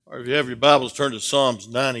Or if you have your Bibles, turn to Psalms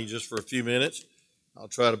 90 just for a few minutes. I'll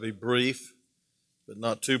try to be brief, but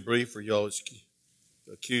not too brief, or you always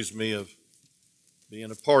accuse me of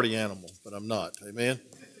being a party animal, but I'm not. Amen.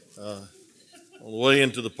 On the way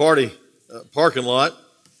into the parking lot,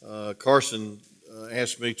 Carson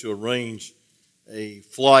asked me to arrange a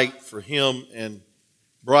flight for him and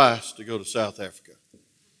Bryce to go to South Africa.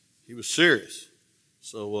 He was serious.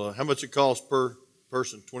 So how much it costs per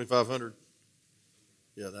person? $2,500.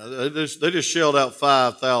 Yeah, they just shelled out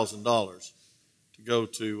 $5,000 to go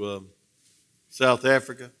to South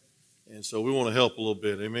Africa, and so we want to help a little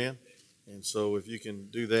bit, amen. And so if you can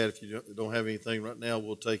do that, if you don't have anything right now,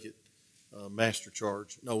 we'll take it master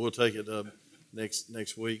charge. No, we'll take it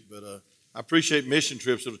next week. But I appreciate mission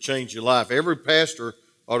trips; it'll change your life. Every pastor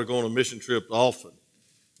ought to go on a mission trip often.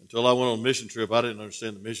 Until I went on a mission trip, I didn't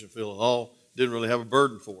understand the mission field at all. Didn't really have a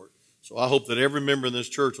burden for it. So I hope that every member in this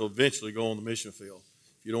church will eventually go on the mission field.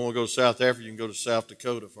 If you don't want to go to South Africa, you can go to South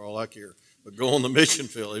Dakota for all I care. But go on the mission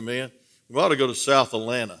field, amen. We ought to go to South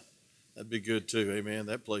Atlanta. That'd be good too, amen.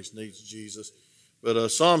 That place needs Jesus. But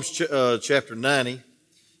Psalms chapter 90,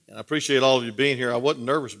 and I appreciate all of you being here. I wasn't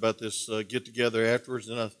nervous about this get-together afterwards.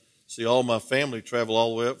 And I see all my family travel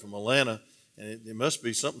all the way up from Atlanta, and it must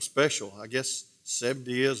be something special. I guess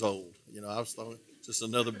 70 years old. You know, I was thought just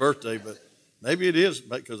another birthday, but maybe it is,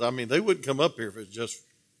 because, I mean, they wouldn't come up here if it's just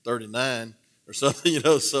 39 or something, you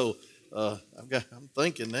know. So I'm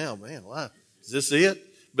thinking now, man, why? Is this it?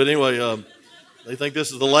 But anyway, they think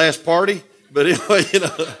this is the last party. But anyway,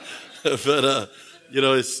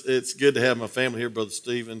 it's good to have my family here, Brother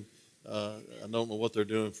Stephen. I don't know what they're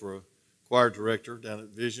doing for a choir director down at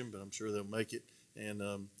Vision, but I'm sure they'll make it.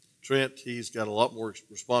 And Trent, he's got a lot more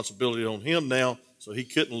responsibility on him now, so he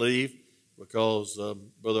couldn't leave because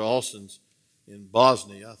Brother Austin's in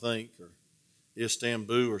Bosnia, I think, or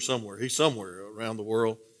Istanbul or somewhere. He's somewhere around the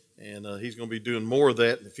world, and he's going to be doing more of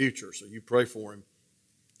that in the future. So you pray for him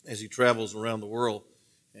as he travels around the world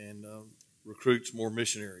and recruits more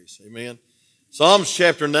missionaries. Amen. Psalms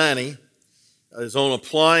chapter 90 is on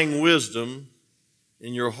applying wisdom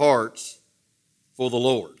in your hearts for the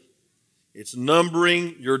Lord. It's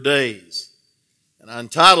numbering your days. And I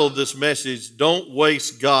entitled this message, Don't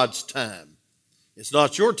Waste God's Time. It's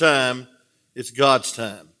not your time, it's God's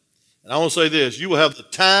time. And I want to say this, you will have the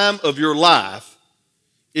time of your life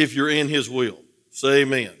if you're in His will. Say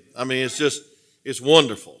amen. I mean, it's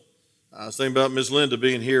wonderful. I was thinking about Miss Linda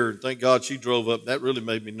being here, and thank God she drove up. That really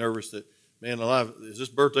made me nervous that, man alive, is this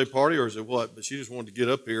birthday party or is it what? But she just wanted to get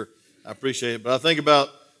up here. I appreciate it. But I think about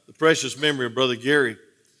the precious memory of Brother Gary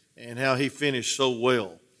and how he finished so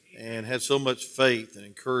well and had so much faith and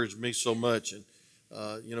encouraged me so much. And,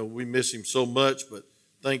 we miss him so much, but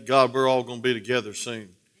thank God we're all going to be together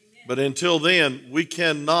soon. But until then, we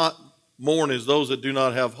cannot mourn as those that do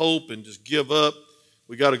not have hope and just give up.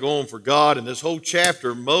 We got to go on for God. And this whole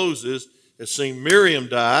chapter, Moses has seen Miriam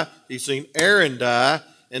die. He's seen Aaron die.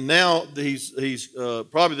 And now he's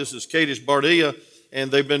probably this is Kadesh Barnea,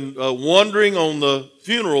 and they've been wandering on the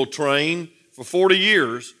funeral train for 40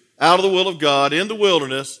 years out of the will of God in the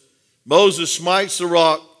wilderness. Moses smites the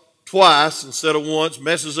rock twice instead of once,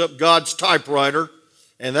 messes up God's typewriter,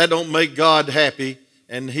 and that don't make God happy.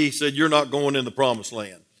 And he said, you're not going in the promised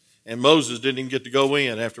land. And Moses didn't even get to go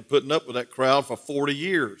in after putting up with that crowd for 40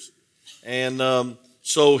 years. And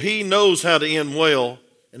so he knows how to end well,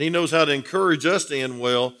 and he knows how to encourage us to end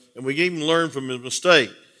well, and we even learn from his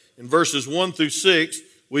mistake. In verses 1 through 6,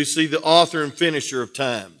 we see the author and finisher of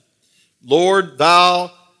time. Lord,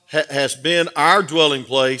 thou hast been our dwelling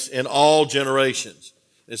place in all generations.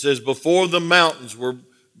 It says, before the mountains were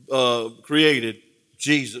created,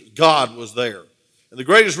 God was there. And the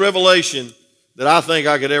greatest revelation that I think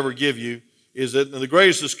I could ever give you is that the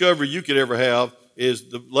greatest discovery you could ever have is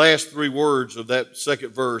the last three words of that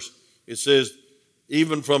second verse. It says,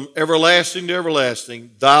 even from everlasting to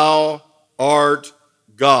everlasting, thou art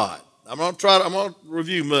God. I'm not going to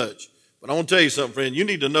review much, but I want to tell you something, friend. You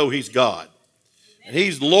need to know He's God. And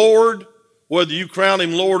He's Lord, whether you crown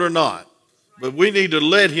Him Lord or not. But we need to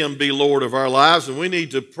let Him be Lord of our lives, and we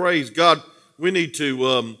need to praise God. We need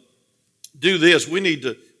to do this. We need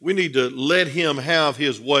to let Him have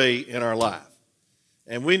His way in our life.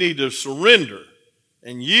 And we need to surrender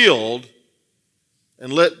and yield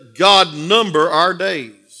and let God number our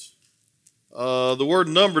days. The word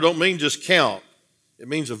number don't mean just count. It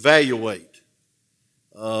means evaluate.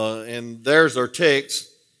 And there's our text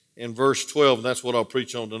in verse 12, and that's what I'll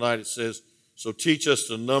preach on tonight. It says, so teach us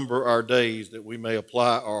to number our days that we may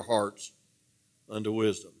apply our hearts unto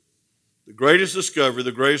wisdom. The greatest discovery,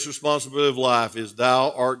 the greatest responsibility of life is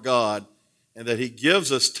thou art God, and that He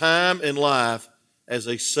gives us time in life as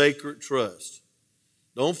a sacred trust.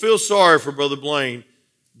 Don't feel sorry for Brother Blaine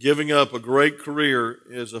giving up a great career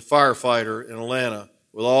as a firefighter in Atlanta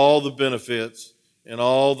with all the benefits and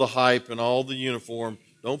all the hype and all the uniform.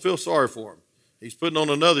 Don't feel sorry for him. He's putting on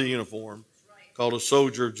another uniform called a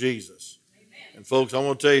soldier of Jesus. And folks, I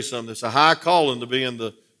want to tell you something. It's a high calling to be in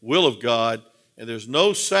the will of God, and there's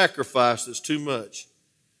no sacrifice that's too much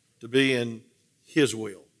to be in His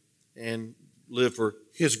will and live for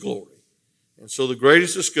His glory. And so the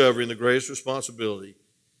greatest discovery and the greatest responsibility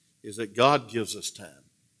is that God gives us time.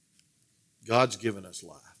 God's given us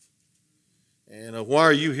life. And why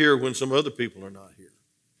are you here when some other people are not here?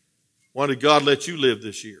 Why did God let you live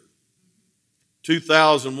this year?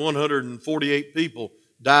 2,148 people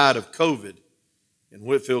died of COVID in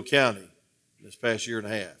Whitfield County this past year and a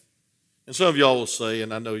half. And some of y'all will say,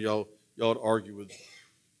 and I know y'all argue with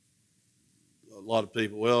a lot of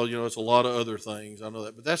people, well, it's a lot of other things. I know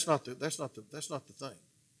that, but that's not the thing.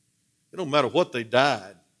 It don't matter what they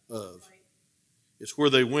died of. It's where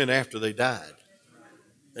they went after they died.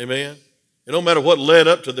 Amen. It don't matter what led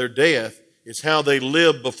up to their death. It's how they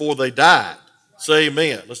lived before they died. Say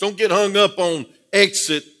amen. Let's don't get hung up on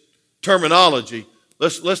exit terminology.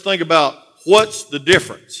 Let's think about what's the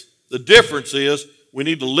difference. The difference is we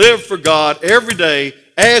need to live for God every day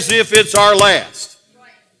as if it's our last.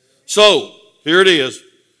 So, here it is,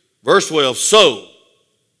 verse 12. So,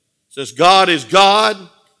 since God is God,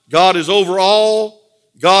 God is over all,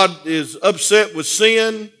 God is upset with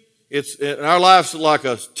sin, it's in our lives like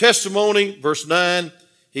a testimony. Verse 9,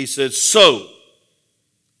 he said, so,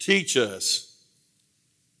 teach us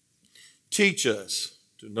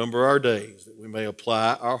to number our days that we may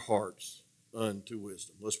apply our hearts unto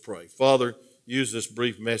wisdom. Let's pray. Father, use this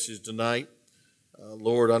brief message tonight.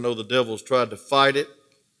 Lord, I know the devil's tried to fight it.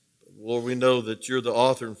 Lord, we know that you're the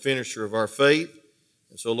author and finisher of our faith.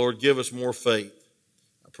 And so, Lord, give us more faith.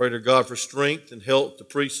 I pray to God for strength and help to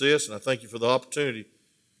preach this, and I thank you for the opportunity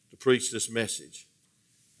to preach this message.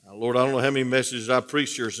 Lord, I don't know how many messages I've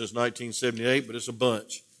preached here since 1978, but it's a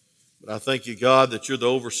bunch. But I thank you, God, that you're the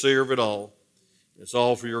overseer of it all. It's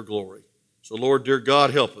all for your glory. So, Lord, dear God,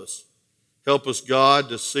 help us. Help us, God,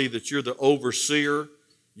 to see that you're the overseer,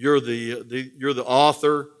 you're the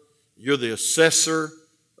author, you're the assessor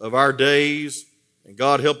of our days. And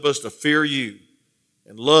God, help us to fear you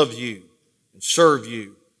and love you and serve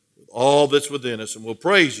you with all that's within us. And we'll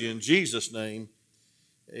praise you in Jesus' name.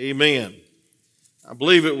 Amen. I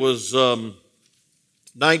believe it was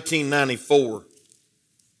 1994.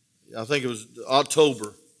 I think it was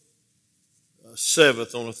October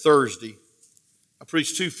 7th on a Thursday. I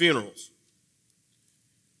preached two funerals.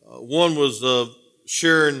 One was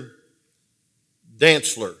Sharon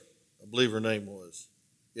Dantzler, I believe her name was.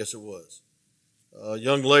 Yes, it was. A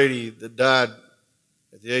young lady that died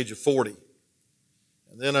at the age of 40.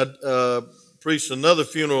 And then I preached another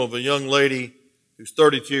funeral of a young lady who's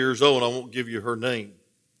 32 years old. I won't give you her name,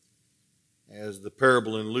 as the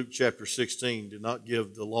parable in Luke chapter 16 did not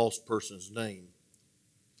give the lost person's name.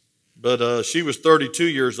 But she was 32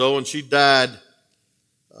 years old, and she died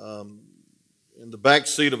in the back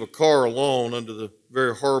seat of a car alone under the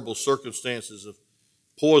very horrible circumstances of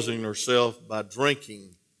poisoning herself by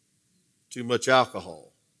drinking too much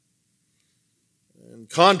alcohol. In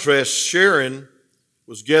contrast, Sharon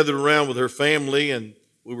was gathered around with her family, and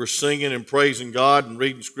we were singing and praising God and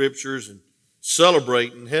reading scriptures and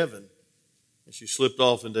celebrating heaven. And she slipped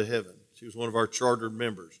off into heaven. She was one of our chartered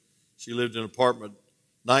members. She lived in apartment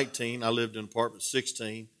 19. I lived in apartment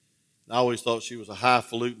 16. And I always thought she was a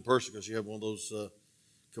highfalutin person because she had one of those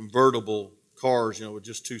convertible cars, with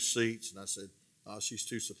just two seats. And I said, oh, she's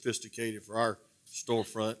too sophisticated for our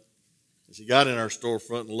storefront. And she got in our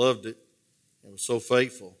storefront and loved it and was so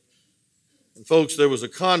faithful. And folks, there was a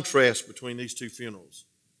contrast between these two funerals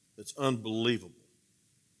that's unbelievable.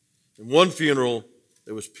 In one funeral,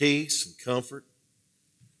 there was peace and comfort.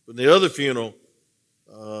 But in the other funeral,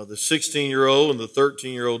 the 16-year-old and the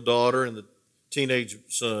 13-year-old daughter and the teenage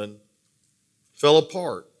son fell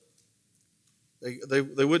apart. They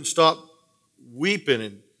wouldn't stop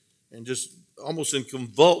weeping and just almost in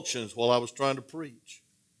convulsions while I was trying to preach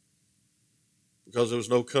because there was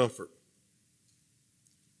no comfort.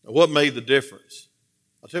 Now, what made the difference?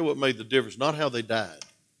 I'll tell you what made the difference. Not how they died,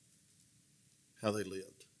 how they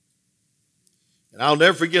lived. And I'll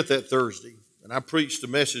never forget that Thursday. And I preached a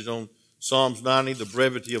message on Psalms 90, the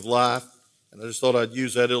brevity of life. And I just thought I'd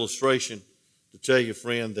use that illustration to tell you,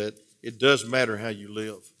 friend, that it does matter how you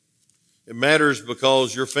live. It matters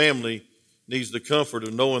because your family needs the comfort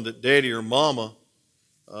of knowing that daddy or mama,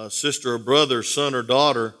 sister or brother, son or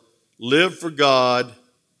daughter lived for God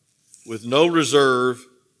with no reserve,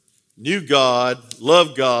 knew God,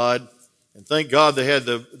 loved God, and thank God they had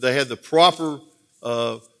the proper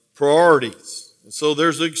priorities. And so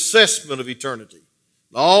there's an assessment of eternity.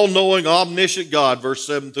 The all-knowing, omniscient God, verse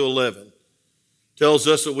 7 to 11, tells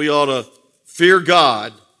us that we ought to fear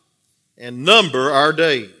God and number our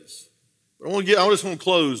days. But I just want to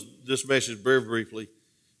close this message very briefly.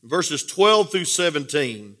 In verses 12 through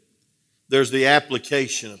 17, there's the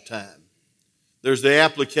application of time. There's the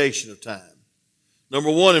application of time. Number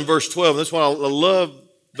one, in verse 12, that's why I love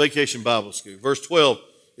Vacation Bible School. Verse 12,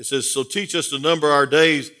 it says, so teach us to number our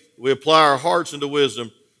days, we apply our hearts unto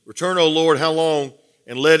wisdom. Return, O Lord, how long?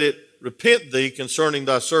 And let it repent thee concerning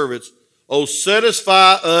thy servants. O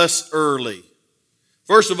satisfy us early.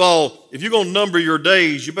 First of all, if you're going to number your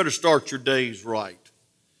days, you better start your days right.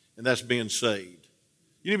 And that's being saved.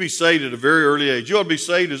 You need to be saved at a very early age. You ought to be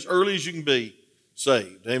saved as early as you can be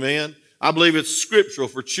saved. Amen? I believe it's scriptural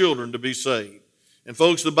for children to be saved. And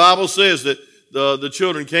folks, the Bible says that the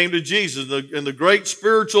children came to Jesus, and the great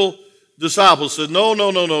spiritual disciples said,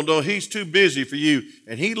 no, he's too busy for you.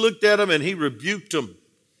 And he looked at them and he rebuked them.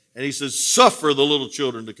 And he said, suffer the little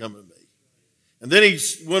children to come to me. And then he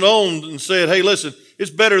went on and said, hey, listen,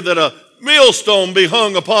 it's better that a millstone be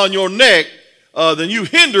hung upon your neck than you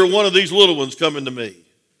hinder one of these little ones coming to me.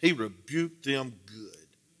 He rebuked them good.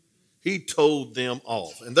 He told them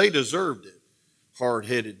off. And they deserved it.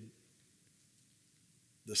 Hard-headed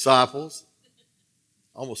disciples.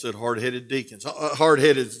 I almost said hard-headed deacons.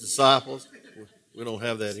 Hard-headed disciples. We don't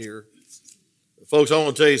have that here. But folks, I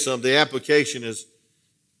want to tell you something. The application is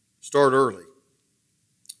start early.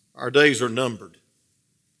 Our days are numbered.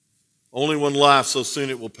 Only one life, so soon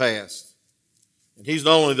it will pass. And he's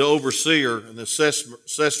not only the overseer and the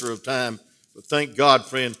assessor of time, but thank God,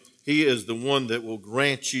 friend, he is the one that will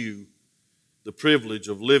grant you the privilege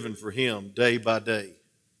of living for him day by day.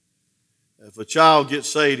 If a child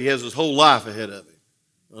gets saved, he has his whole life ahead of him.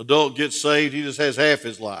 An adult gets saved, he just has half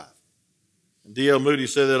his life. And D.L. Moody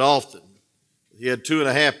said that often. He had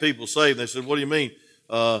 2.5 people saved. And they said, what do you mean?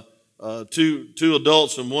 Two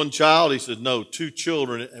adults and one child? He said, no, 2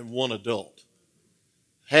 children and 1 adult.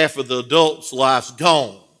 Half of the adult's life's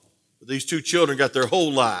gone. But these 2 children got their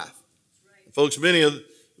whole life. And folks, we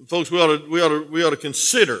ought to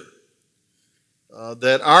consider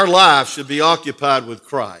that our life should be occupied with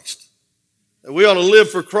Christ. That we ought to live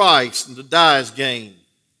for Christ and to die is gain.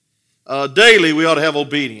 Daily we ought to have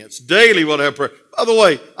obedience. Daily we ought to have prayer. By the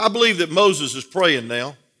way, I believe that Moses is praying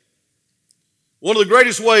now. One of the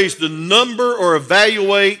greatest ways to number or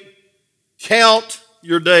evaluate, count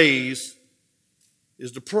your days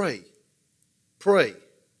is to pray. Pray.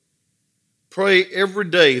 Pray every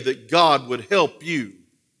day that God would help you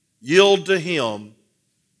yield to him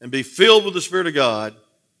and be filled with the Spirit of God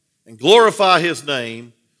and glorify his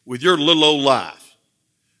name with your little old life.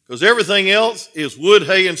 Because everything else is wood,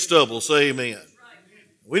 hay, and stubble. Say amen.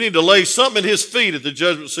 We need to lay something at his feet at the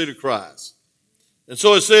judgment seat of Christ. And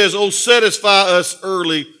so it says, oh, satisfy us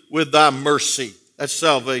early with thy mercy. That's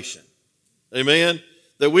salvation. Amen.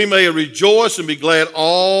 That we may rejoice and be glad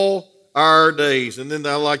all our days. And then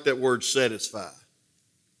I like that word satisfy.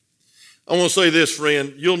 I want to say this,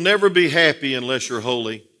 friend. You'll never be happy unless you're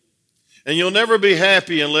holy. And you'll never be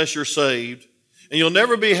happy unless you're saved. And you'll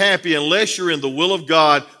never be happy unless you're in the will of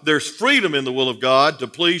God. There's freedom in the will of God to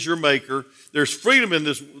please your Maker. There's freedom in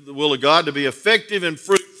the will of God to be effective and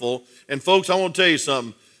fruitful. And folks, I want to tell you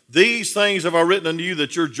something. These things have I written unto you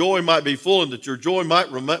that your joy might be full and that your joy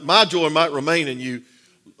my joy might remain in you.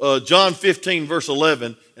 John 15, verse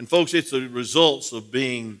 11. And folks, it's the results of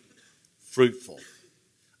being fruitful.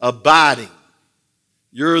 Abiding.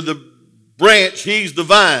 You're the branch, he's the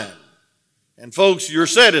vine. And folks, you're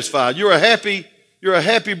satisfied. You're a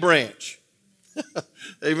happy branch.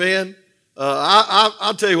 Amen.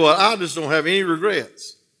 I'll tell you what, I just don't have any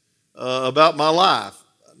regrets about my life.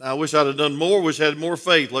 I wish I'd have done more, wish I had more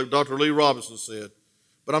faith, like Dr. Lee Robinson said.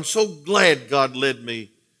 But I'm so glad God led me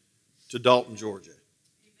to Dalton, Georgia.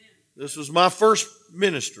 Amen. This was my first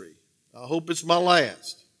ministry. I hope it's my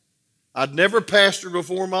last. I'd never pastored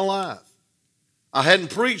before in my life. I hadn't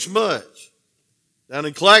preached much. Down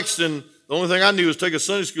in Claxton, the only thing I knew was take a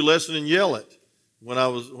Sunday school lesson and yell it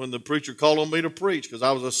when the preacher called on me to preach, because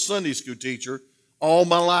I was a Sunday school teacher all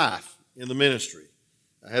my life in the ministry.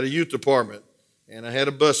 I had a youth department, and I had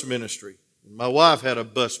a bus ministry. My wife had a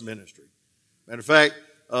bus ministry. Matter of fact,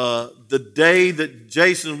 the day that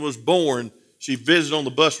Jason was born, she visited on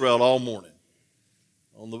the bus route all morning.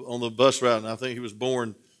 On the bus route, and I think he was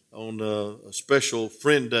born on a special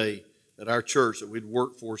friend day at our church that we'd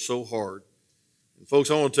worked for so hard. And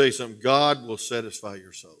folks, I want to tell you something. God will satisfy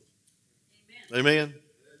your soul. Amen? Amen?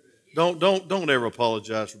 Don't ever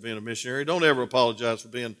apologize for being a missionary. Don't ever apologize for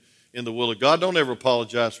being in the will of God. Don't ever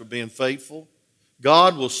apologize for being faithful.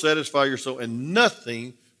 God will satisfy your soul, and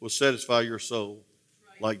nothing will satisfy your soul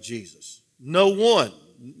like Jesus. No one,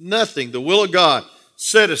 nothing. The will of God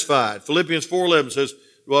satisfied. Philippians 4:11 says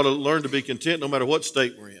we ought to learn to be content no matter what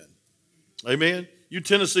state we're in. Amen. You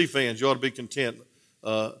Tennessee fans, you ought to be content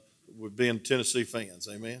with being Tennessee fans.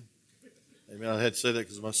 Amen. Amen. I had to say that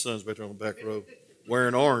because my son's back there on the back row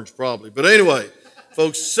wearing orange probably. But anyway,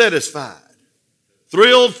 folks, satisfied.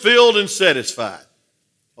 Thrilled, filled, and satisfied.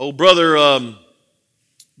 Old brother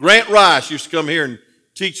Grant Rice used to come here and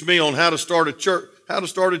teach me on how to start a church.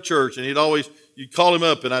 And you'd call him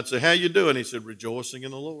up and I'd say, how you doing? He said, rejoicing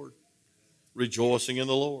in the Lord. Rejoicing in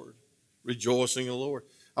the Lord. Rejoicing in the Lord.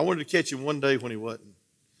 I wanted to catch him one day when he wasn't.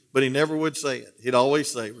 But he never would say it. He'd always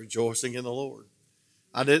say, rejoicing in the Lord.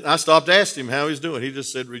 I stopped asking him how he's doing. He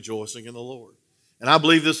just said, rejoicing in the Lord. And I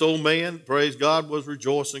believe this old man, praise God, was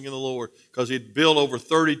rejoicing in the Lord because he'd built over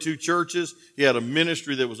 32 churches. He had a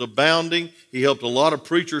ministry that was abounding. He helped a lot of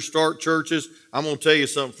preachers start churches. I'm going to tell you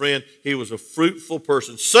something, friend. He was a fruitful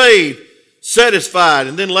person. Saved, satisfied.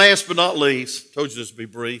 And then last but not least, told you this would be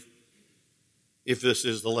brief, if this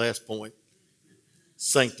is the last point,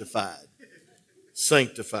 sanctified.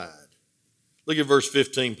 Sanctified. Look at verse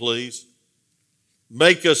 15, please.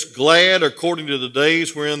 Make us glad according to the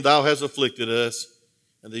days wherein thou hast afflicted us,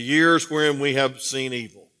 and the years wherein we have seen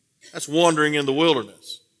evil. That's wandering in the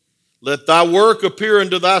wilderness. Let thy work appear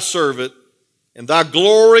unto thy servant, and thy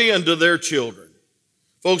glory unto their children.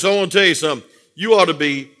 Folks, I want to tell you something. You ought to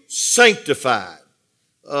be sanctified,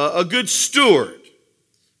 a good steward,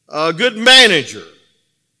 a good manager.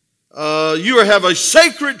 You have a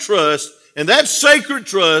sacred trust, and that sacred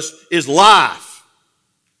trust is life.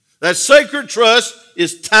 That sacred trust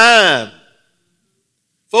is time.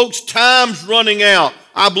 Folks, time's running out.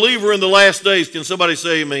 I believe we're in the last days. Can somebody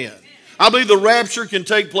say amen? I believe the rapture can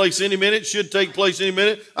take place any minute, should take place any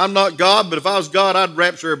minute. I'm not God, but if I was God, I'd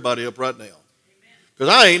rapture everybody up right now. Because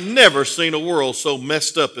I ain't never seen a world so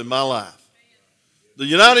messed up in my life. The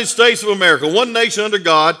United States of America, one nation under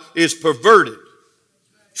God, is perverted.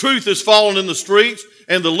 Truth is fallen in the streets,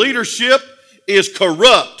 and the leadership is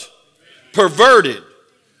corrupt, perverted.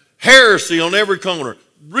 Heresy on every corner,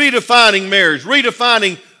 redefining marriage,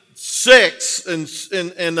 redefining sex, and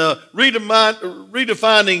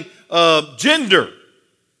redefining gender.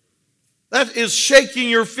 That is shaking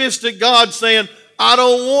your fist at God saying, I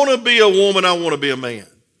don't want to be a woman, I want to be a man.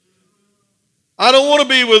 I don't want to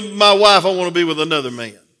be with my wife, I want to be with another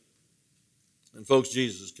man. And folks,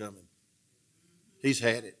 Jesus is coming. He's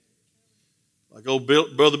had it. Like old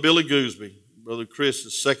Brother Billy Gooseby, Brother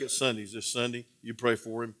Chris's second Sundays this Sunday. You pray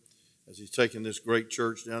for him as he's taking this great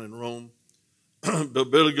church down in Rome.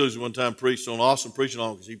 But Billy Gooseby one time preached on, awesome preaching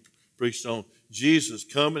on, because he preached on Jesus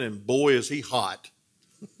coming, and boy, is he hot.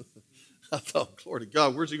 I thought, glory to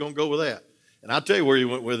God, where's he going to go with that? And I'll tell you where he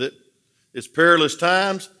went with it. It's perilous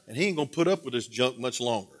times, and he ain't going to put up with this junk much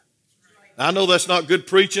longer. Now, I know that's not good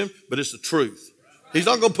preaching, but it's the truth. He's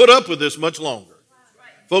not going to put up with this much longer.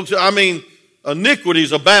 Folks, I mean,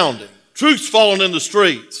 iniquity's abounding. Truth's falling in the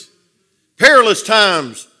streets. Perilous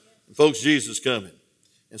times. And folks, Jesus is coming.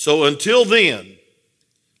 And so until then,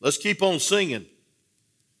 let's keep on singing.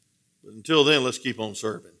 But until then, let's keep on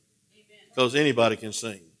serving. Because anybody can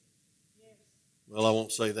sing. Well, I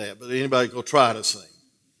won't say that, but anybody can try to sing.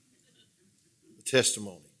 The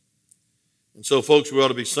testimony. And so, folks, we ought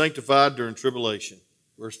to be sanctified during tribulation.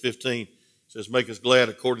 Verse 15 says, make us glad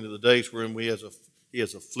according to the days wherein he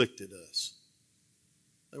has afflicted us.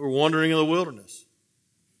 They were wandering in the wilderness.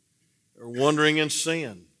 They were wandering in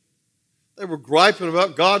sin. They were griping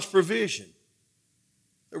about God's provision.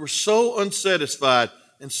 They were so unsatisfied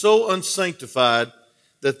and so unsanctified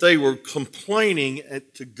that they were complaining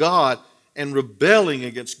to God and rebelling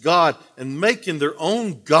against God and making their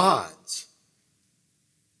own gods.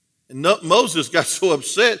 And Moses got so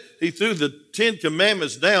upset, he threw the 10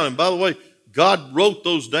 Commandments down. And by the way, God wrote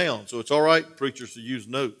those down. So it's all right, preachers, to use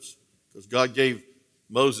notes, because God gave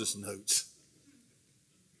Moses notes.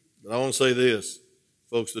 But I want to say this,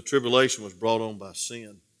 folks, the tribulation was brought on by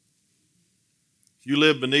sin. If you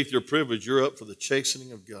live beneath your privilege, you're up for the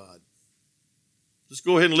chastening of God. Just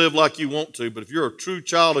go ahead and live like you want to, but if you're a true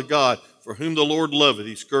child of God, for whom the Lord loveth,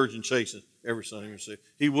 he scourges and chastens every son of your sin.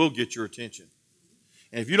 He will get your attention.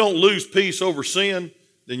 And if you don't lose peace over sin,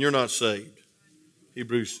 then you're not saved.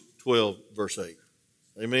 Hebrews 12, verse 8.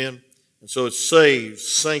 Amen? And so it's saved,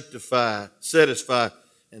 sanctified, satisfied,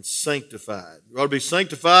 and sanctified. You ought to be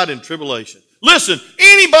sanctified in tribulation. Listen,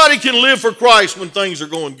 anybody can live for Christ when things are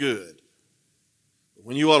going good. But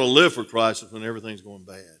when you ought to live for Christ is when everything's going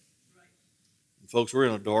bad. Folks, we're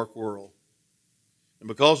in a dark world. And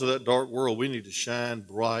because of that dark world, we need to shine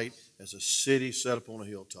bright as a city set up on a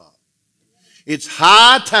hilltop. It's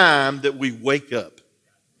high time that we wake up,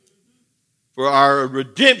 for our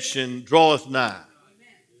redemption draweth nigh.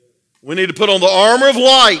 We need to put on the armor of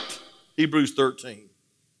light, Hebrews 13.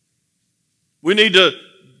 We need to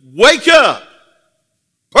wake up,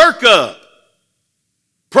 perk up,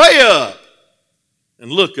 pray up,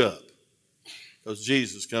 and look up, because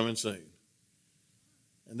Jesus is coming soon.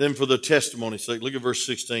 And then for the testimony's sake, look at verse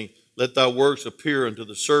 16. Let thy works appear unto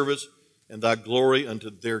the servants, and thy glory unto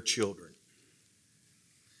their children.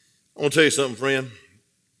 I want to tell you something, friend.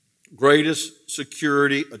 Greatest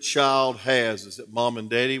security a child has is that mom and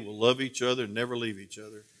daddy will love each other and never leave each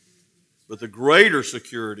other. But the greater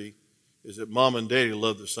security is that mom and daddy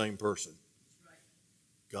love the same person,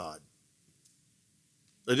 God.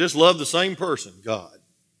 They just love the same person, God.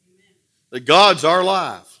 That God's our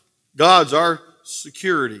life. God's our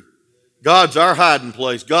security. God's our hiding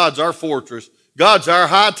place. God's our fortress. God's our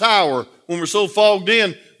high tower. When we're so fogged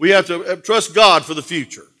in, we have to trust God for the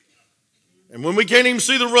future. And when we can't even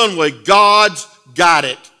see the runway, God's got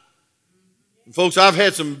it. And folks, I've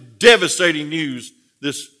had some devastating news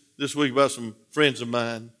this week about some friends of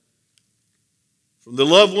mine. From the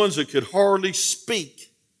loved ones that could hardly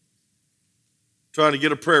speak, trying to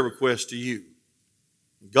get a prayer request to you.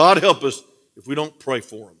 God help us if we don't pray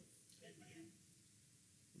for them.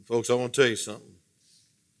 And folks, I want to tell you something.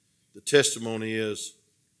 The testimony is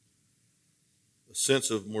a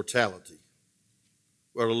sense of mortality.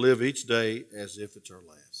 We are to live each day as if it's our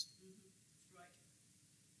last.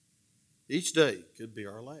 Each day could be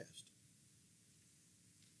our last.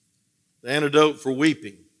 The antidote for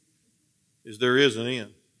weeping is there is an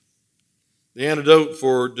end. The antidote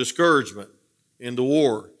for discouragement in the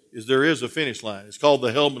war is there is a finish line. It's called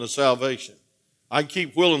the helmet of salvation. I can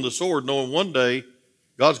keep wielding the sword knowing one day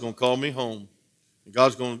God's going to call me home. And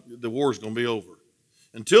the war's going to be over.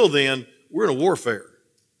 Until then, we're in a warfare.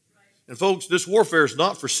 And folks, this warfare is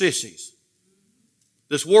not for sissies.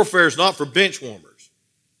 This warfare is not for bench warmers.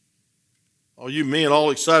 All you men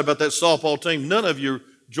all excited about that softball team, none of you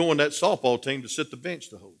joined that softball team to sit the bench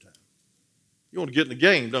the whole time. You want to get in the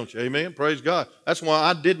game, don't you? Amen? Praise God. That's why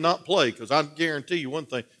I did not play, because I guarantee you one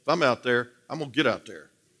thing. If I'm out there, I'm going to get out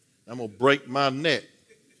there. I'm going to break my neck.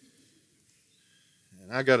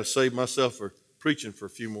 And I got to save myself for preaching for a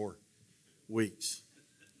few more weeks.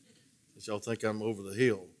 But y'all think I'm over the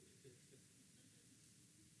hill.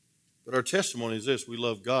 But our testimony is this: we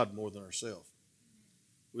love God more than ourselves.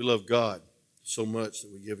 We love God so much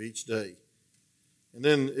that we give each day. And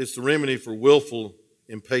then it's the remedy for willful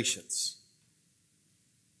impatience,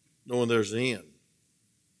 knowing there's an end.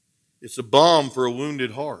 It's a balm for a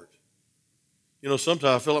wounded heart. You know,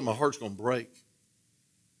 sometimes I feel like my heart's going to break.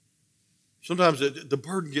 Sometimes the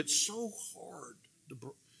burden gets so hard.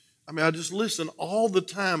 I just listen all the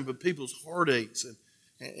time to people's heartaches, and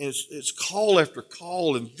it's call after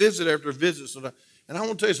call and visit after visit. And I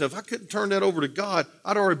want to tell you something, if I couldn't turn that over to God,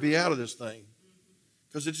 I'd already be out of this thing.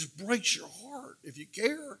 Because it just breaks your heart if you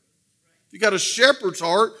care. If you got a shepherd's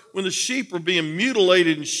heart, when the sheep are being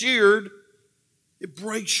mutilated and sheared, it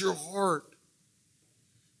breaks your heart.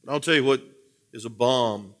 But I'll tell you what is a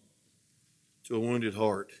balm to a wounded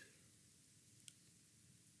heart.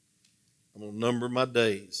 I'm going to number my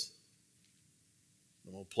days.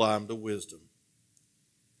 I'm going to apply them to wisdom.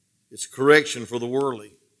 It's correction for the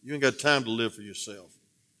worldly. You ain't got time to live for yourself.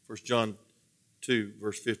 1 John 2,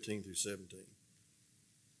 verse 15 through 17.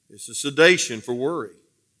 It's a sedation for worry.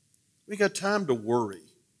 We ain't got time to worry.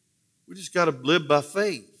 We just got to live by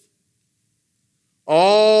faith.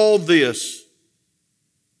 All this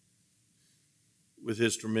with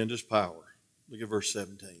his tremendous power. Look at verse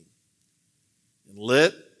 17. And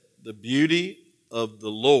let the beauty of the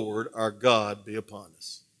Lord our God be upon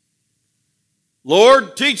us.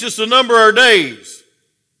 Lord, teach us to number our days.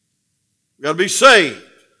 We've got to be saved.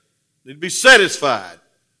 We need to be satisfied.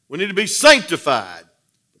 We need to be sanctified.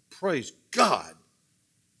 But praise God,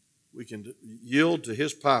 we can yield to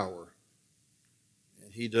his power,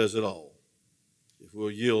 and he does it all if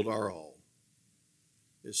we'll yield our all.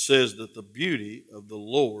 It says that the beauty of the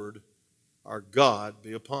Lord our God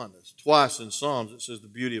be upon us. Twice in Psalms it says the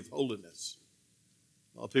beauty of holiness.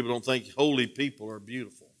 A lot of people don't think holy people are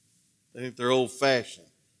beautiful. They think they're old-fashioned,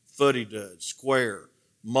 fuddy-duddy, square,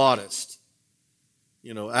 modest,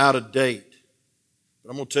 out of date. But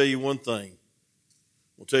I'm going to tell you one thing.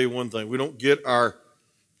 We don't get our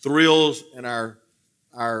thrills and our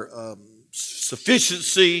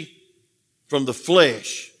sufficiency from the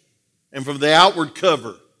flesh and from the outward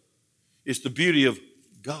cover. It's the beauty of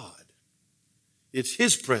God. It's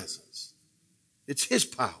his presence. It's His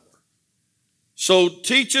power. So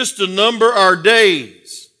teach us to number our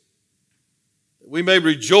days, that we may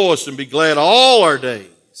rejoice and be glad all our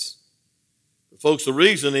days. But folks, the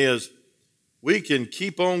reason is we can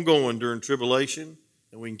keep on going during tribulation,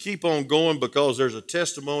 and we can keep on going because there's a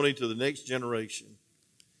testimony to the next generation.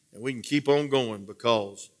 And we can keep on going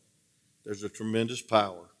because there's a tremendous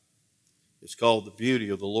power. It's called the beauty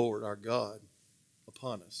of the Lord our God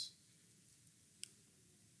upon us.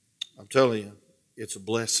 I'm telling you, it's a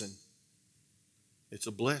blessing. It's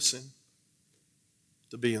a blessing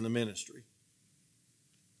to be in the ministry.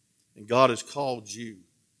 And God has called you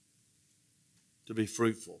to be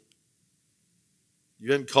fruitful.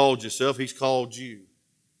 You haven't called yourself, He's called you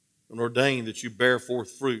and ordained that you bear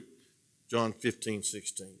forth fruit. John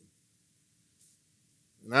 15:16.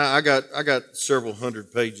 And I got several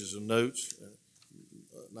hundred pages of notes.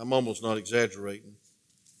 I'm almost not exaggerating.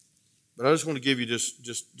 But I just want to give you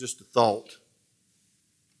just a thought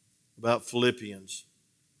about Philippians.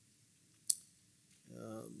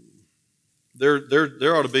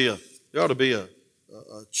 There ought to be a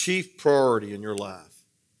chief priority in your life.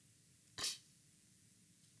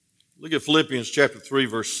 Look at Philippians chapter 3,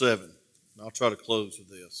 verse 7. And I'll try to close with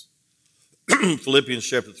this. Philippians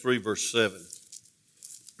chapter 3, verse 7.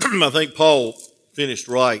 I think Paul finished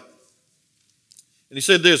right. And he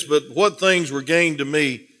said this, but what things were gained to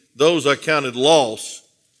me, those I counted loss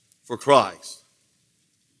for Christ.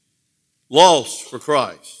 Loss for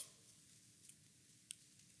Christ.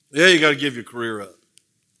 Yeah, you got to give your career up.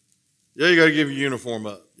 Yeah, you got to give your uniform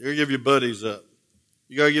up. You got to give your buddies up.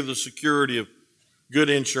 You got to give the security of good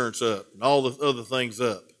insurance up and all the other things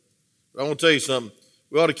up. But I want to tell you something.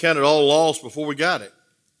 We ought to count it all loss before we got it.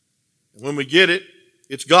 And when we get it,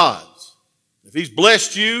 it's God's. If He's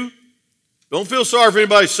blessed you, don't feel sorry for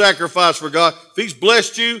anybody's sacrifice for God. If He's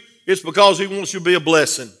blessed you, it's because He wants you to be a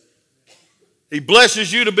blessing. He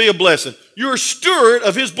blesses you to be a blessing. You're a steward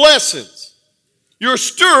of His blessings. You're a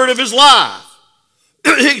steward of His life.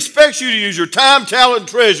 He expects you to use your time, talent, and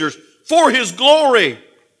treasures for His glory.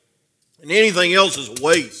 And anything else is a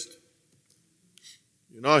waste.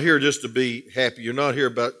 You're not here just to be happy. You're not here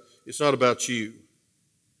about, it's not about you.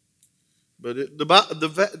 But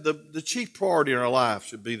the chief priority in our life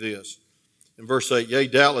should be this. In verse 8, yea,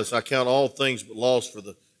 doubtless I count all things but loss for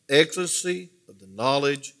the excellency of the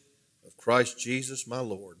knowledge of Christ Jesus my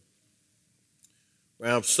Lord, where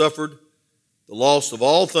I have suffered the loss of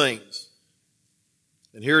all things.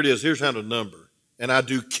 And here it is. Here's how to number. And I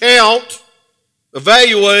do count,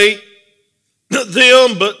 evaluate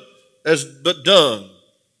them but dung,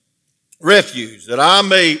 refuge, that I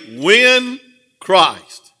may win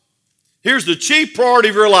Christ. Here's the chief priority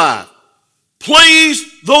of your life.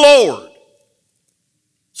 Please the Lord.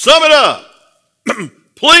 Sum it up.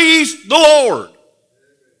 Please the Lord.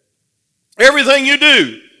 Everything you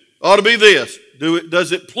do ought to be this.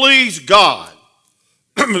 Does it please God?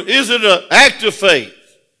 Is it an act of faith?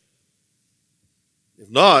 If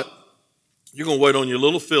not, you're going to wait on your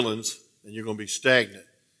little feelings and you're going to be stagnant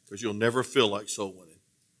because you'll never feel like soul winning.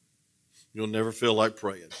 You'll never feel like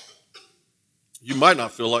praying. You might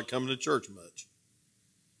not feel like coming to church much.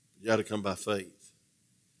 You got to come by faith.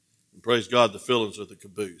 And praise God, the feelings are the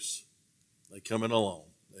caboose. They coming along.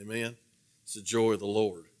 Amen? It's the joy of the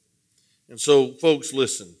Lord. And so, folks,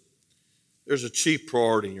 listen. There's a chief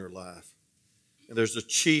priority in your life. And there's a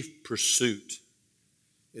chief pursuit.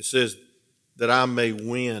 It says that I may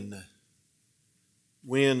win.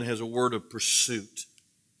 Win has a word of pursuit.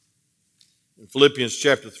 In Philippians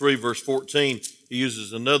chapter 3, verse 14, he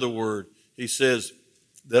uses another word. He says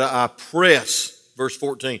that I press, verse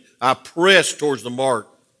 14, I press towards the mark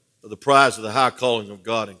of the prize of the high calling of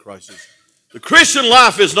God in Christ Jesus. The Christian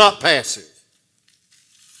life is not passive.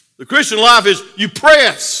 The Christian life is you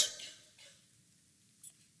press.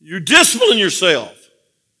 You discipline yourself.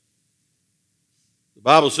 The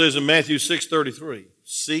Bible says in Matthew 6:33,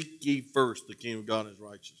 seek ye first the kingdom of God and His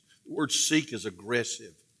righteousness. The word seek is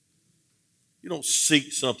aggressive. You don't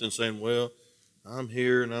seek something saying, well, I'm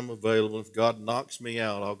here and I'm available. If God knocks me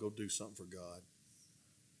out, I'll go do something for God.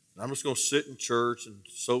 And I'm just going to sit in church and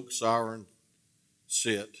soak sour and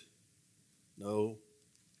sit. No,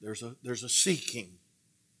 there's a seeking.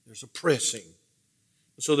 There's a pressing.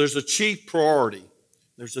 So there's a chief priority.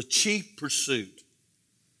 There's a chief pursuit.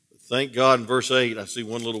 Thank God in verse 8, I see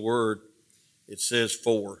one little word. It says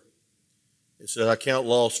for. It says, I count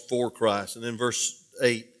loss for Christ. And then verse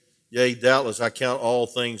 8, yea, doubtless I count all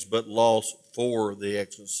things but loss for the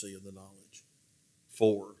excellency of the knowledge.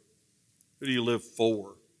 For. Who do you live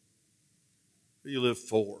for? Who do you live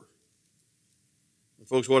for? And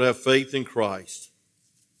folks, we ought to have faith in Christ.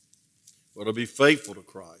 We ought to be faithful to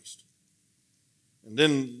Christ. And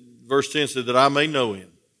then verse 10 said, that I may know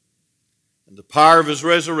him, and the power of his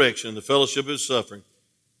resurrection, and the fellowship of his suffering,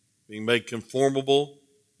 being made conformable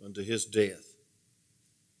unto his death.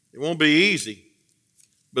 It won't be easy,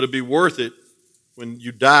 but it'll be worth it when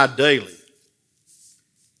you die daily,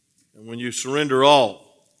 and when you surrender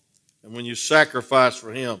all, and when you sacrifice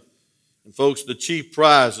for him. And folks, the chief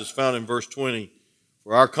prize is found in verse 20.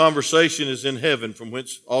 For our conversation is in heaven, from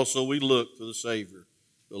whence also we look for the Savior,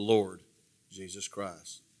 the Lord Jesus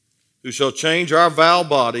Christ, who shall change our vile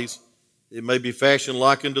bodies, it may be fashioned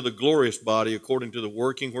like unto the glorious body, according to the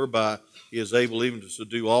working whereby he is able even to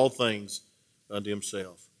subdue all things unto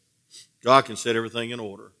himself. God can set everything in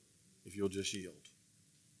order if you'll just yield.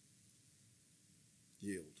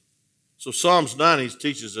 Yield. So Psalms 90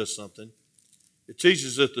 teaches us something. It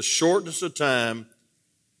teaches us the shortness of time,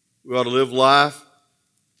 we ought to live life,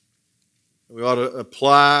 and we ought to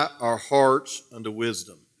apply our hearts unto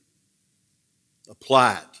wisdom.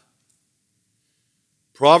 Apply it.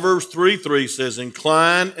 Proverbs 3:3 says,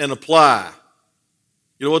 incline and apply.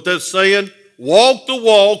 You know what that's saying? Walk the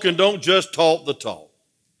walk and don't just talk the talk.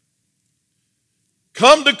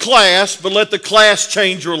 Come to class, but let the class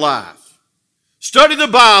change your life. Study the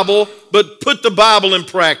Bible, but put the Bible in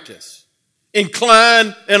practice.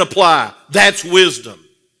 Incline and apply. That's wisdom.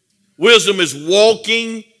 Wisdom is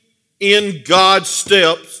walking in God's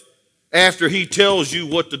steps after he tells you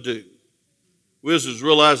what to do. Wisdom is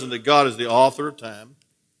realizing that God is the author of time.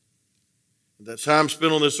 That time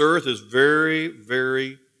spent on this earth is very,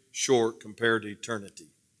 very short compared to eternity.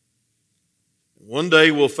 And one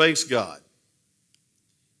day we'll face God,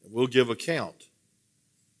 and we'll give account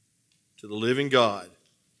to the living God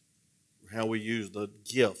for how we use the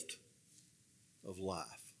gift of life.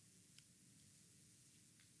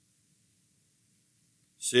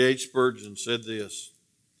 C.H. Spurgeon said this.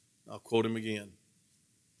 I'll quote him again.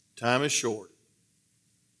 Time is short.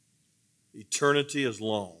 Eternity is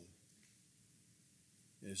long.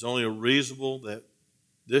 And it's only reasonable that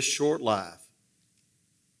this short life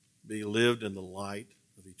be lived in the light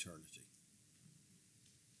of eternity.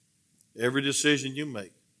 Every decision you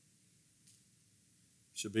make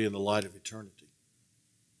should be in the light of eternity.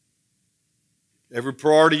 Every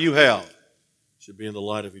priority you have should be in the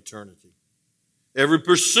light of eternity. Every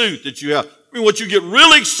pursuit that you have, what you get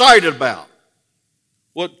really excited about,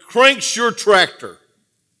 what cranks your tractor,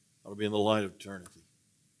 ought to be in the light of eternity.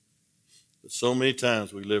 But so many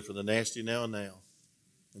times we live for the nasty now and now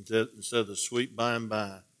instead of the sweet by and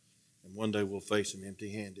by. And one day we'll face him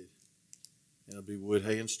empty-handed. And it'll be wood,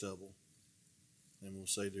 hay, and stubble. And we'll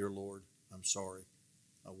say, dear Lord, I'm sorry.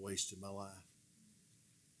 I wasted my life.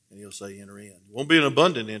 And he'll say, enter in. It won't be an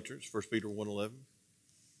abundant entrance, 1 Peter 1:11.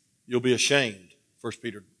 You'll be ashamed, 1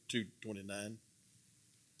 Peter 2:29.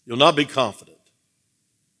 You'll not be confident.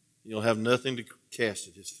 You'll have nothing to cast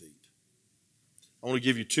at his feet. I want to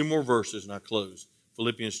give you two more verses and I close.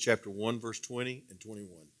 Philippians chapter 1, verse 20 and 21.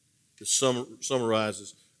 This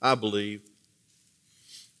summarizes, I believe,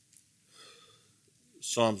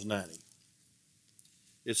 Psalms 90.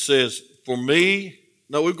 It says,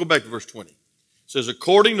 we'll go back to verse 20. It says,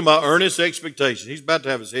 according to my earnest expectation, he's about to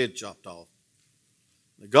have his head chopped off.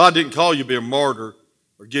 God didn't call you to be a martyr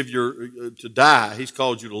or to die. He's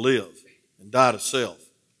called you to live and die to self.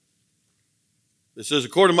 It says,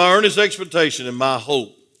 according to my earnest expectation and my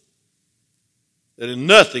hope, that in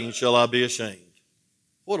nothing shall I be ashamed.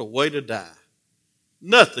 What a way to die.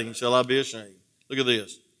 Nothing shall I be ashamed. Look at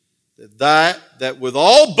this. That with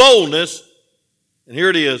all boldness, and here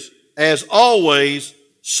it is, as always,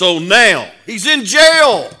 so now. He's in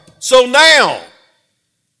jail. So now.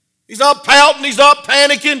 He's not pouting. He's not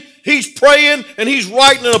panicking. He's praying and he's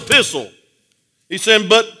writing an epistle. He's saying,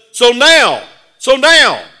 but so now.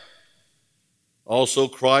 Also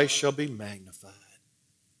Christ shall be magnified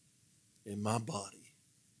in my body,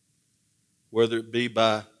 whether it be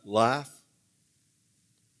by life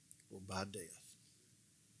or by death.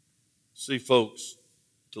 See, folks,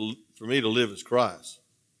 for me to live is Christ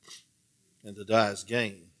and to die is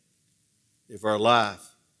gain if our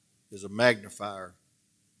life is a magnifier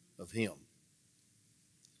of him.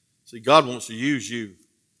 See, God wants to use you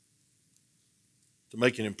to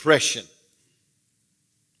make an impression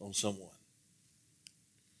on someone.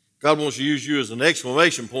 God wants to use you as an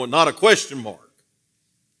exclamation point, not a question mark.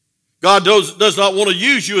 God does not want to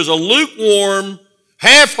use you as a lukewarm,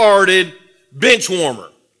 half-hearted bench warmer.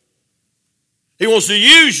 He wants to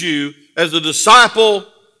use you as a disciple,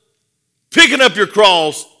 picking up your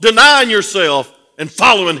cross, denying yourself, and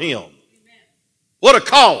following him. Amen. What a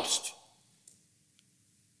cost.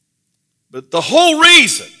 But the whole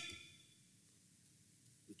reason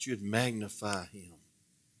that you'd magnify him.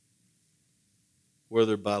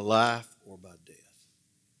 whether by life or by death.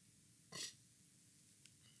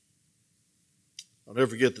 I'll never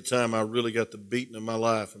forget the time I really got the beating of my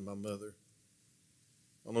life in my mother.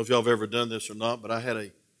 I don't know if y'all have ever done this or not, but I had a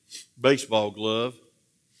baseball glove,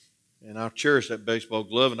 and I cherished that baseball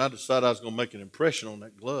glove, and I decided I was going to make an impression on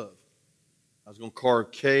that glove. I was going to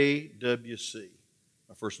carve KWC.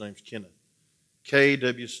 My first name's Kenneth.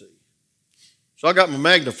 KWC. So I got my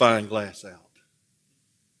magnifying glass out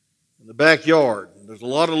in the backyard. There's a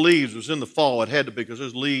lot of leaves. It was in the fall. It had to be because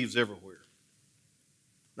there's leaves everywhere.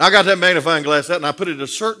 And I got that magnifying glass out, and I put it at a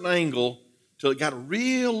certain angle till it got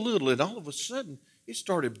real little, and all of a sudden, it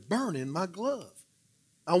started burning my glove.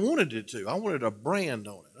 I wanted it to. I wanted a brand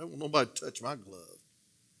on it. I didn't want nobody to touch my glove.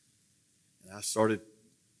 And I started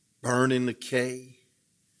burning the K,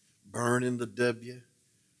 burning the W,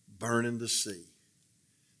 burning the C.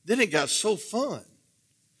 Then it got so fun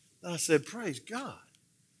that I said, praise God.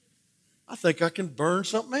 I think I can burn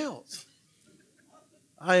something else.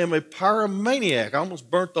 I am a pyromaniac. I almost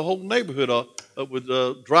burnt the whole neighborhood up with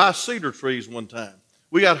dry cedar trees one time.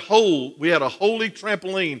 We had a holy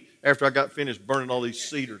trampoline after I got finished burning all these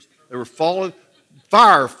cedars. They were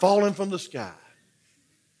fire falling from the sky.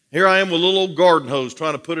 Here I am with a little old garden hose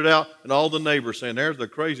trying to put it out, and all the neighbors saying, there's the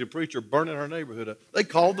crazy preacher burning our neighborhood up. They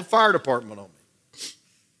called the fire department on me.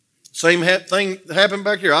 Same thing happened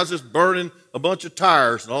back here. I was just burning a bunch of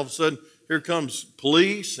tires, and all of a sudden, here comes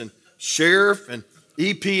police and sheriff and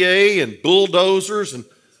EPA and bulldozers and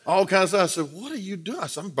all kinds of stuff. I said, what are you doing? I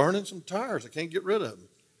said, I'm burning some tires. I can't get rid of them.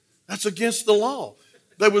 That's against the law.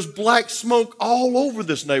 There was black smoke all over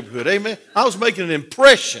this neighborhood. Amen. I was making an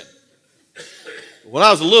impression. When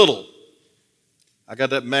I was little, I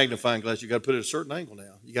got that magnifying glass. You got to put it at a certain angle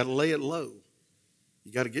now. You got to lay it low.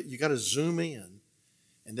 You got to zoom in.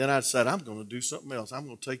 And then I decided I'm going to do something else. I'm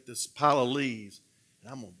going to take this pile of leaves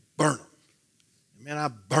and I'm going to burn them. And man, I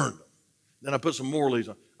burned them. Then I put some more leaves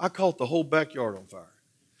on. I caught the whole backyard on fire.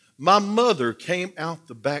 My mother came out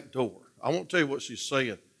the back door. I won't tell you what she's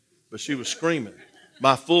saying, but she was screaming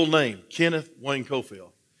my full name, Kenneth Wayne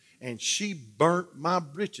Cofield. And she burnt my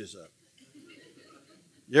britches up.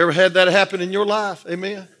 You ever had that happen in your life?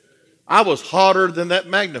 Amen? I was hotter than that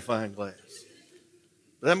magnifying glass.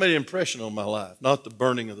 But that made an impression on my life. Not the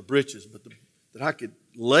burning of the britches, but that I could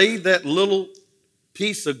lay that little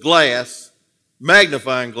piece of glass,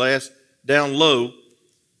 magnifying glass, down low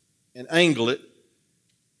and angle it.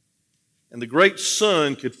 And the great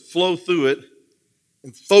sun could flow through it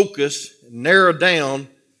and focus and narrow down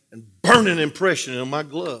and burn an impression on my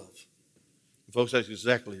glove. And folks, that's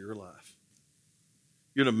exactly your life.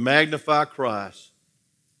 You're to magnify Christ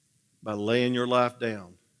by laying your life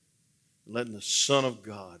down and letting the Son of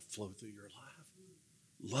God flow through your life.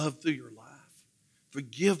 Love through your life.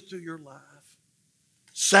 Forgive through your life.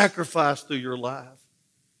 Sacrifice through your life.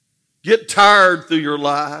 Get tired through your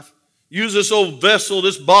life. Use this old vessel,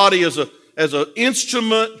 this body as an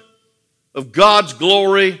instrument of God's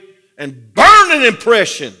glory and burn an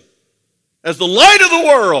impression as the light of the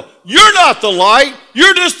world. You're not the light.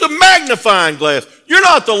 You're just the magnifying glass. You're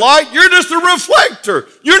not the light. You're just the reflector.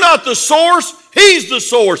 You're not the source. He's the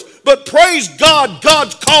source. But praise God,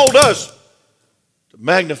 God's called us to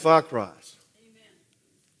magnify Christ. Amen.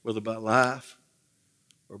 Whether by life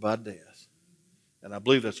or by death. And I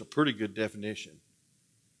believe that's a pretty good definition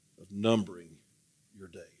of numbering your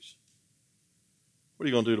days. What are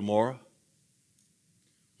you going to do tomorrow?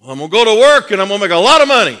 Well, I'm going to go to work and I'm going to make a lot of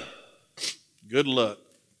money. Good luck.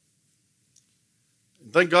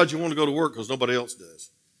 And thank God you want to go to work because nobody else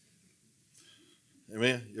does.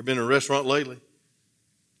 Amen. You ever been in a restaurant lately?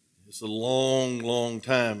 It's a long, long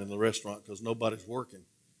time in the restaurant because nobody's working.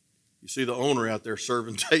 You see the owner out there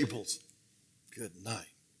serving tables. Good night.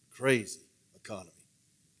 Crazy economy.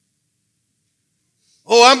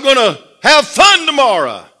 Oh, I'm going to have fun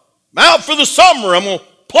tomorrow. I'm out for the summer. I'm going to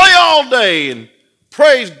play all day and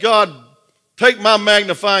praise God. Take my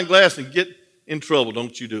magnifying glass and get in trouble.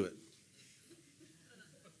 Don't you do it.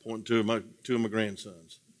 Pointing to two of my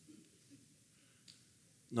grandsons.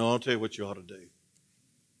 No, I'll tell you what you ought to do.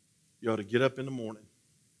 You ought to get up in the morning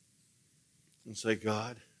and say,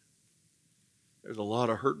 God, there's a lot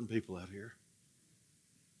of hurting people out here.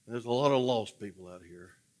 There's a lot of lost people out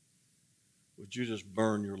here. Would you just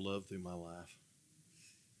burn your love through my life?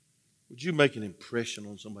 Would you make an impression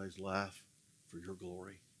on somebody's life for your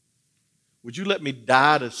glory? Would you let me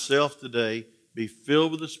die to self today, be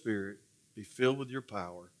filled with the Spirit, be filled with your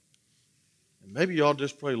power? And maybe y'all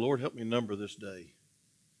just pray, Lord, help me number this day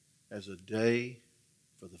as a day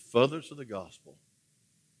for the furtherance of the gospel,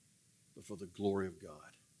 but for the glory of God.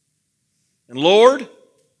 And Lord,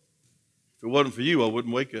 if it wasn't for you, I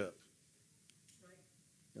wouldn't wake up.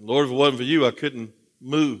 And Lord, if it wasn't for you, I couldn't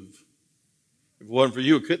move. If it wasn't for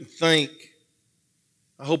you, I couldn't think.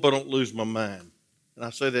 I hope I don't lose my mind. And I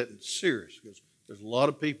say that in serious because there's a lot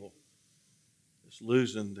of people that's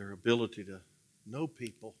losing their ability to know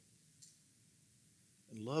people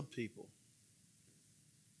and love people.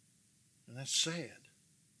 And that's sad.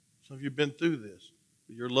 Some of you have been through this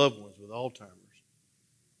with your loved ones with Alzheimer's.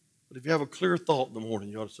 But if you have a clear thought in the morning,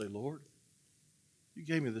 you ought to say, Lord, you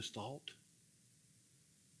gave me this thought.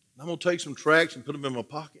 I'm going to take some tracts and put them in my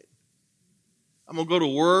pocket. I'm going to go to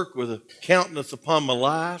work with a countenance upon my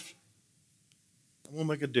life. I'm going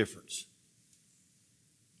to make a difference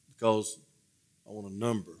because I want to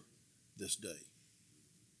number this day.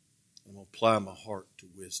 I'm going to apply my heart to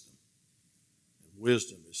wisdom. And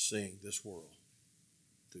wisdom is seeing this world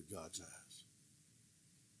through God's eyes.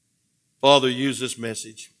 Father, use this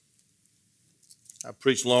message. I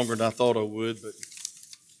preached longer than I thought I would, but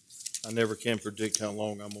I never can predict how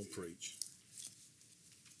long I'm going to preach.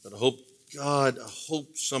 But I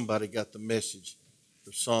hope somebody got the message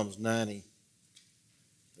of Psalms 90.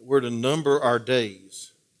 That we're to number our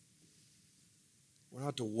days. We're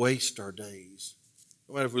not to waste our days.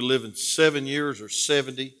 No matter if we live in 7 years or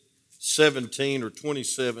 70, 17 or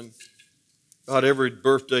 27. God, every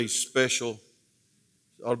birthday is special.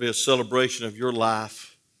 It ought to be a celebration of your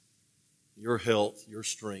life, your health, your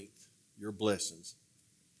strength, your blessings.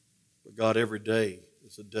 But God, every day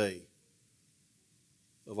is a day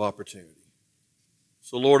of opportunity.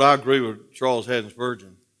 So, Lord, I agree with Charles Haddon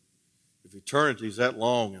Spurgeon. If eternity is that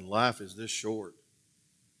long and life is this short,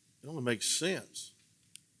 it only makes sense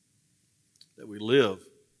that we live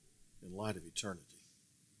in light of eternity.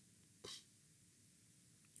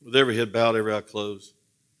 With every head bowed, every eye closed,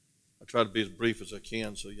 I try to be as brief as I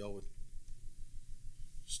can so y'all would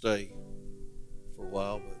stay for a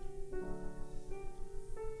while. But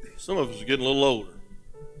some of us are getting a little older.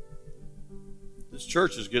 This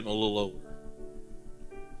church is getting a little older.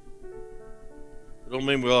 It don't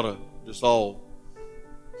mean we ought to just all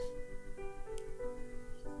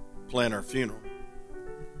plan our funeral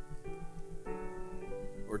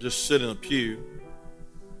or just sit in a pew.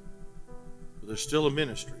 But there's still a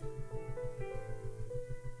ministry.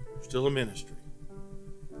 Still a ministry.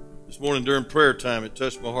 This morning during prayer time, it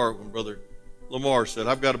touched my heart when Brother Lamar said,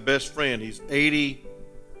 I've got a best friend. He's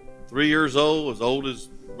 83 years old as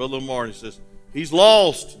Brother Lamar. And he says, he's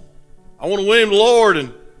lost. I want to win him to the Lord.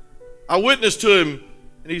 And I witnessed to him.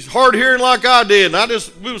 And he's hard hearing like I did. And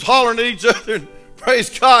we was hollering at each other. And praise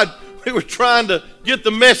God, we were trying to get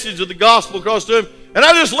the message of the gospel across to him. And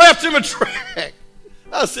I just left him a tract.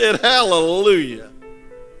 I said, hallelujah.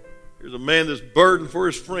 Here's a man that's burdened for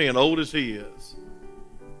his friend, old as he is.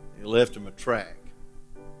 He left him a tract.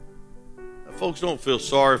 Now, folks, don't feel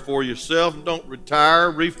sorry for yourself. Don't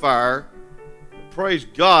retire, refire. But praise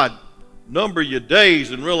God. Number your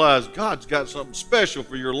days and realize God's got something special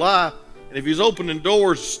for your life. And if he's opening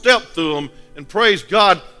doors, step through them. And praise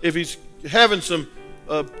God, if he's having some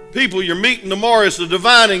people you're meeting tomorrow, it's a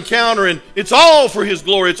divine encounter. And it's all for his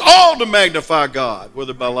glory. It's all to magnify God,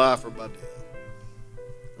 whether by life or by death.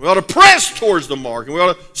 We ought to press towards the mark, and we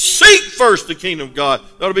ought to seek first the kingdom of God.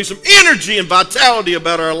 There ought to be some energy and vitality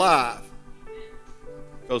about our life.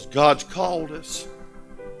 Because God's called us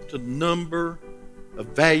to number,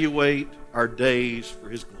 evaluate our days for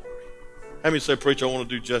his glory. How many say, preacher, I want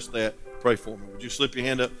to do just that? Pray for me. Would you slip your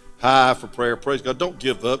hand up high for prayer? Praise God. Don't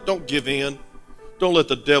give up. Don't give in. Don't let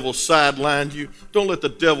the devil sideline you. Don't let the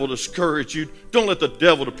devil discourage you. Don't let the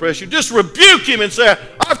devil depress you. Just rebuke him and say,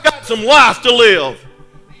 I've got some life to live.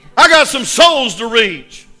 I got some souls to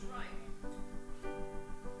reach.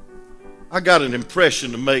 I got an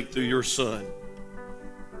impression to make through your son.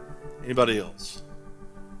 Anybody else?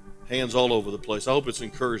 Hands all over the place. I hope it's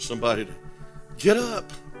encouraged somebody to get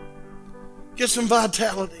up. Get some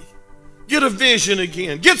vitality. Get a vision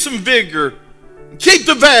again. Get some vigor. And keep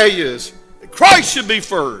the values. Christ should be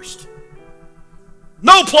first.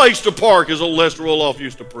 No place to park, as old Lester Roloff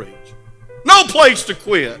used to preach. No place to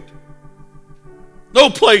quit. No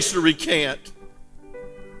place to recant.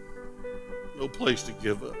 No place to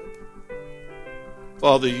give up.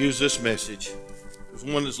 Father, use this message. There's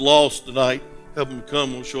one that's lost tonight. Help them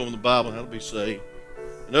come. We'll show them the Bible and how to be saved.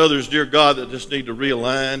 And others, dear God, that just need to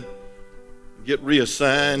realign, get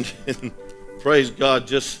reassigned, and praise God,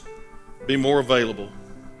 just be more available.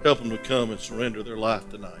 Help them to come and surrender their life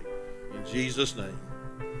tonight. In Jesus' name,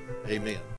 amen.